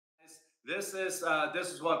This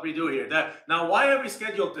is what we do here. Now, why have we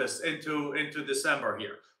scheduled this into December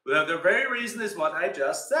here? Well, the very reason is what I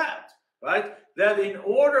just said, right? That in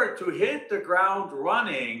order to hit the ground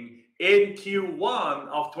running in Q1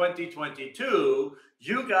 of 2022,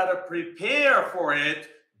 you got to prepare for it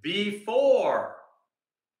before.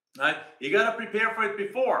 Right? You got to prepare for it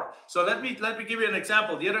before. So let me give you an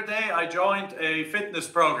example. The other day I joined a fitness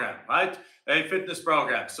program, right? A fitness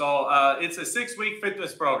program. So it's a 6-week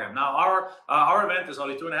fitness program. Now our event is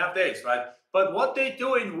only 2.5 days, right? But what they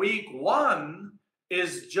do in week 1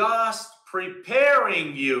 is just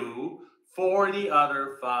preparing you for the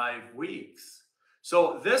other 5 weeks.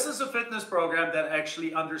 So this is a fitness program that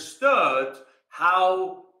actually understood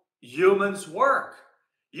how humans work.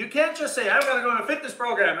 You can't just say, I'm going to go to a fitness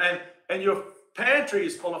program and your pantry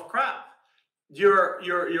is full of crap. Your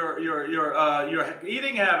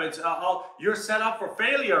eating habits, you're set up for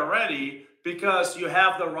failure already because you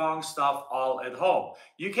have the wrong stuff all at home.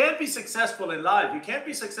 You can't be successful in life. You can't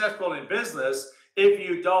be successful in business if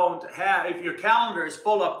your calendar is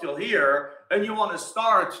full up till here and you want to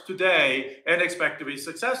start today and expect to be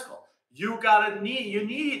successful. You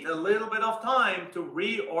need a little bit of time to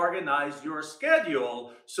reorganize your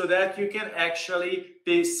schedule so that you can actually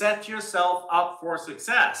set yourself up for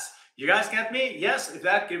success. You guys get me? Yes, if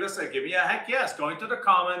that, give me a heck yes. Go into the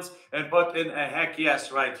comments and put in a heck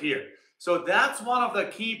yes right here. So that's one of the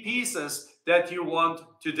key pieces that you want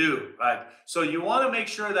to do, right? So you want to make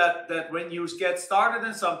sure that when you get started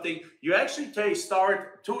in something, you actually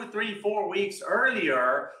start 2, 3, 4 weeks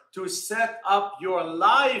earlier to set up your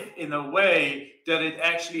life in a way that it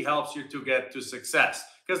actually helps you to get to success.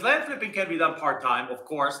 Because land flipping can be done part-time, of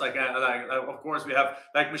course. Of course, we have,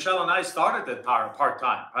 like Michelle and I started it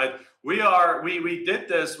part-time, right? We did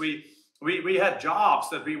this. We had jobs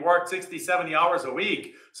that we worked 60, 70 hours a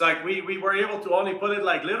week. So like we were able to only put it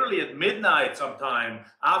like literally at midnight sometime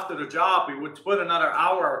after the job. We would put another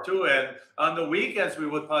hour or 2 in. On the weekends, we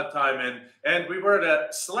would put time in. And we were the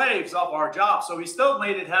slaves of our job. So we still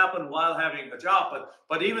made it happen while having a job.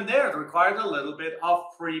 But even there, it required a little bit of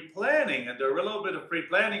pre-planning. And the little bit of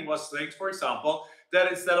pre-planning was things, for example, that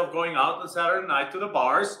instead of going out on Saturday night to the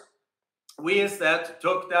bars, we instead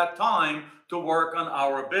took that time to work on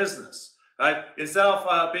our business. Right? Instead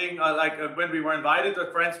of being when we were invited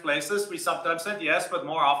to friends' places, we sometimes said yes, but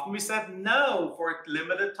more often we said no for a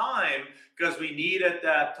limited time because we needed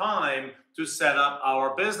that time to set up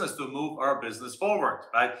our business, to move our business forward,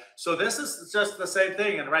 right? So this is just the same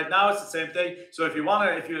thing, and right now it's the same thing. So if you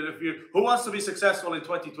want to, who wants to be successful in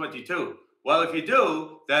 2022? Well, if you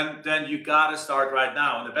do, then you got to start right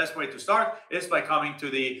now. And the best way to start is by coming to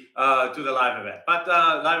the live event. But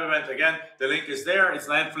live event, again, the link is there. It's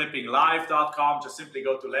landflippinglive.com. Just simply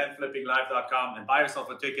go to landflippinglive.com and buy yourself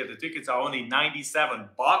a ticket. The tickets are only $97,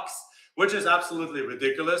 which is absolutely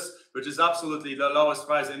ridiculous, which is absolutely the lowest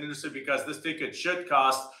price in the industry, because this ticket should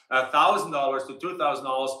cost $1,000 to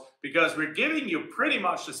 $2,000, because we're giving you pretty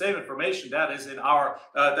much the same information that is in our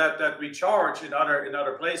that we charge in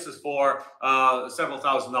other places for several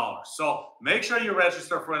 $1,000s. So make sure you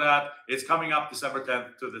register for that. It's coming up December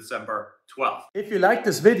 10th to December 12th. If you like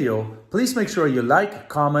this video, please make sure you like,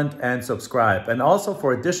 comment, and subscribe. And also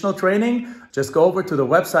for additional training, just go over to the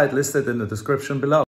website listed in the description below.